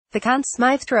The Conn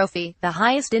Smythe Trophy, the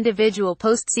highest individual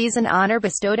postseason honor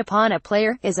bestowed upon a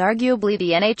player, is arguably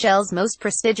the NHL's most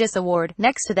prestigious award.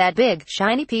 Next to that big,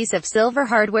 shiny piece of silver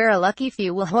hardware a lucky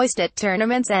few will hoist at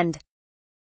tournament's end.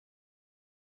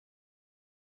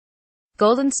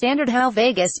 Golden Standard: how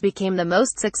Vegas became the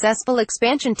most successful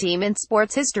expansion team in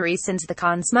sports history since the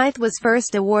Conn Smythe was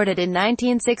first awarded in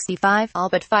 1965. All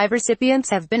but 5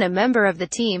 recipients have been a member of the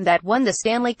team that won the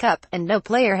Stanley Cup, and no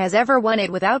player has ever won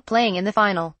it without playing in the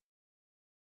final.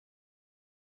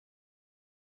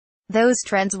 Those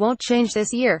trends won't change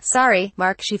this year, sorry,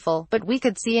 Mark Schiffel, but we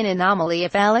could see an anomaly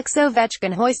if Alex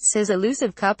Ovechkin hoists his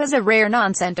elusive cup as a rare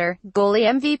non-center, goalie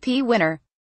MVP winner.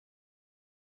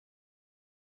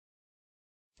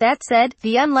 That said,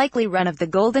 the unlikely run of the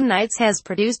Golden Knights has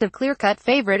produced a clear-cut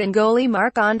favorite in goalie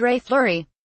Marc-Andre Fleury.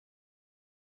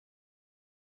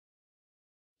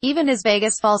 Even as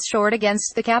Vegas falls short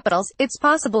against the Capitals, it's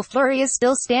possible Fleury is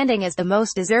still standing as the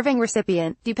most deserving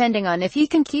recipient, depending on if he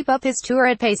can keep up his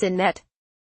torrid pace in net.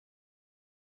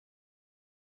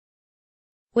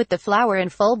 With the flower in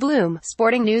full bloom,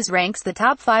 Sporting News ranks the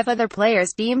top 5 other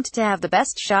players deemed to have the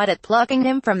best shot at plucking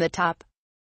him from the top.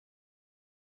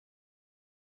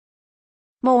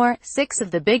 More, 6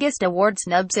 of the biggest award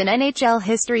snubs in NHL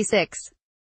history. 6.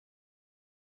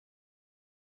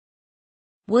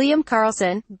 William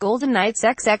Karlsson, Golden Knights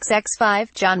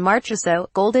XXX5, John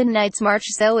Marchessault, Golden Knights.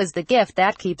 Marchessault is the gift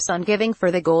that keeps on giving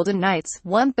for the Golden Knights,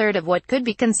 1/3 of what could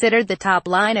be considered the top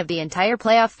line of the entire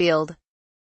playoff field.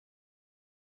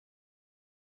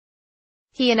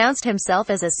 He announced himself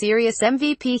as a serious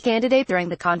MVP candidate during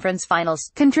the conference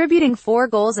finals, contributing 4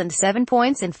 goals and 7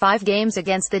 points in 5 games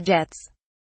against the Jets.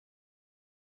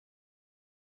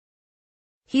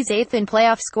 He's 8th in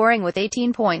playoff scoring with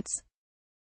 18 points.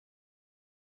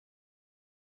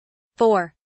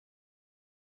 4.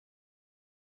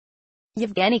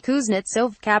 Yevgeny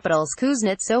Kuznetsov, Capitals.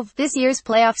 Kuznetsov, this year's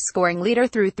playoff scoring leader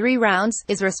through 3 rounds,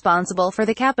 is responsible for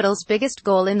the Capitals' biggest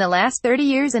goal in the last 30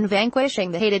 years and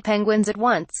vanquishing the hated Penguins at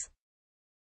once.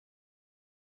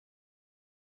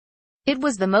 It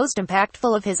was the most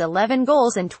impactful of his 11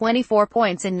 goals and 24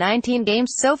 points in 19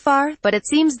 games so far, but it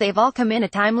seems they've all come in a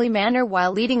timely manner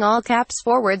while leading all Caps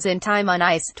forwards in time on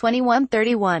ice,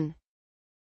 21-31.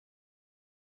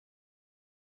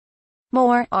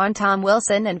 More, on Tom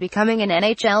Wilson and becoming an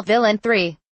NHL villain.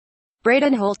 3.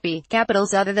 Braden Holtby,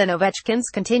 Capitals. Other than Ovechkin's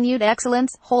continued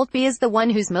excellence, Holtby is the one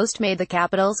who's most made the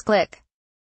Capitals click.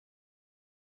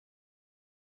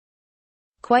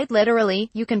 Quite literally,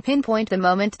 you can pinpoint the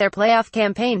moment their playoff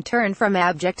campaign turned from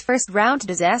abject first-round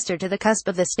disaster to the cusp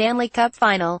of the Stanley Cup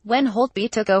final, when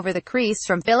Holtby took over the crease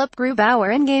from Philip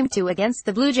Grubauer in Game 2 against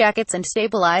the Blue Jackets and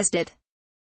stabilized it.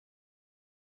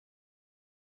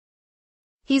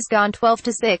 He's gone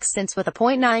 12-6 since with a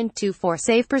 .924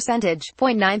 save percentage,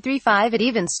 .935 at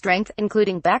even strength,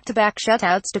 including back-to-back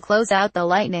shutouts to close out the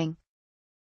Lightning.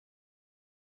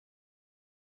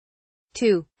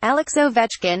 2. Alex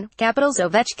Ovechkin, Capitals.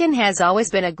 Ovechkin has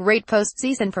always been a great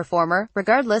postseason performer,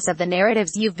 regardless of the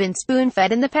narratives you've been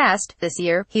spoon-fed in the past. This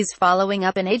year, he's following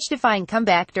up an age-defying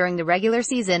comeback during the regular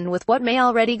season with what may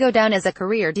already go down as a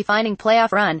career-defining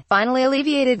playoff run, finally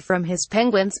alleviated from his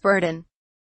Penguins burden.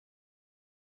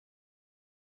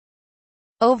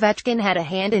 Ovechkin had a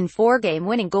hand in 4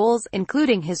 game-winning goals,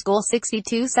 including his goal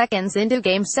 62 seconds into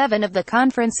Game 7 of the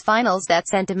conference finals that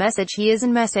sent a message he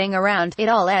isn't messing around. It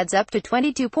all adds up to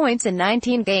 22 points in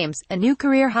 19 games, a new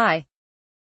career high.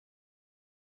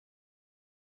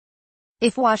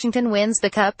 If Washington wins the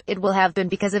Cup, it will have been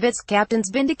because of its captain's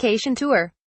vindication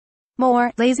tour.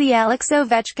 More, lazy Alex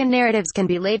Ovechkin narratives can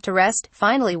be laid to rest,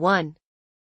 finally won.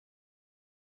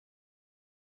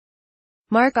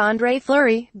 Marc-Andre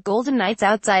Fleury, Golden Knights.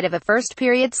 Outside of a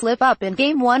first-period slip-up in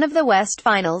Game 1 of the West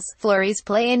Finals, Fleury's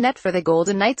play in net for the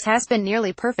Golden Knights has been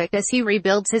nearly perfect as he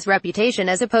rebuilds his reputation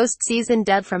as a postseason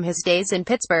dud from his days in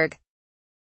Pittsburgh.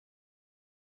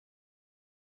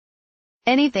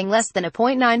 Anything less than a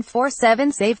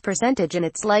 .947 save percentage and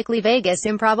it's likely Vegas'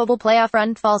 improbable playoff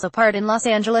run falls apart in Los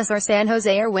Angeles or San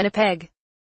Jose or Winnipeg.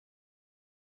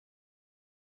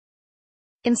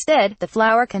 Instead, the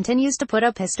Flower continues to put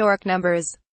up historic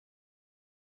numbers.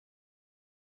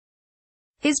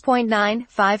 His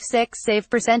 .956 save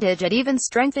percentage at even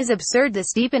strength is absurd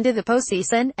this deep into the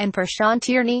postseason, and per Sean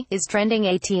Tierney, is trending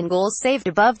 18 goals saved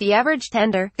above the average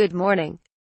tender. Good morning.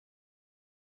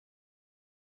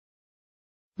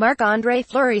 Marc-Andre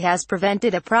Fleury has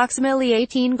prevented approximately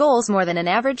 18 goals more than an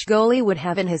average goalie would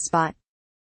have in his spot.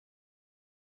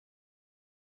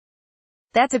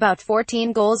 That's about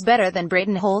 14 goals better than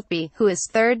Braden Holtby, who is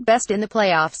 3rd best in the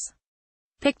playoffs.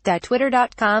 Picked at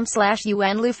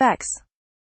twitter.com/UNLUFX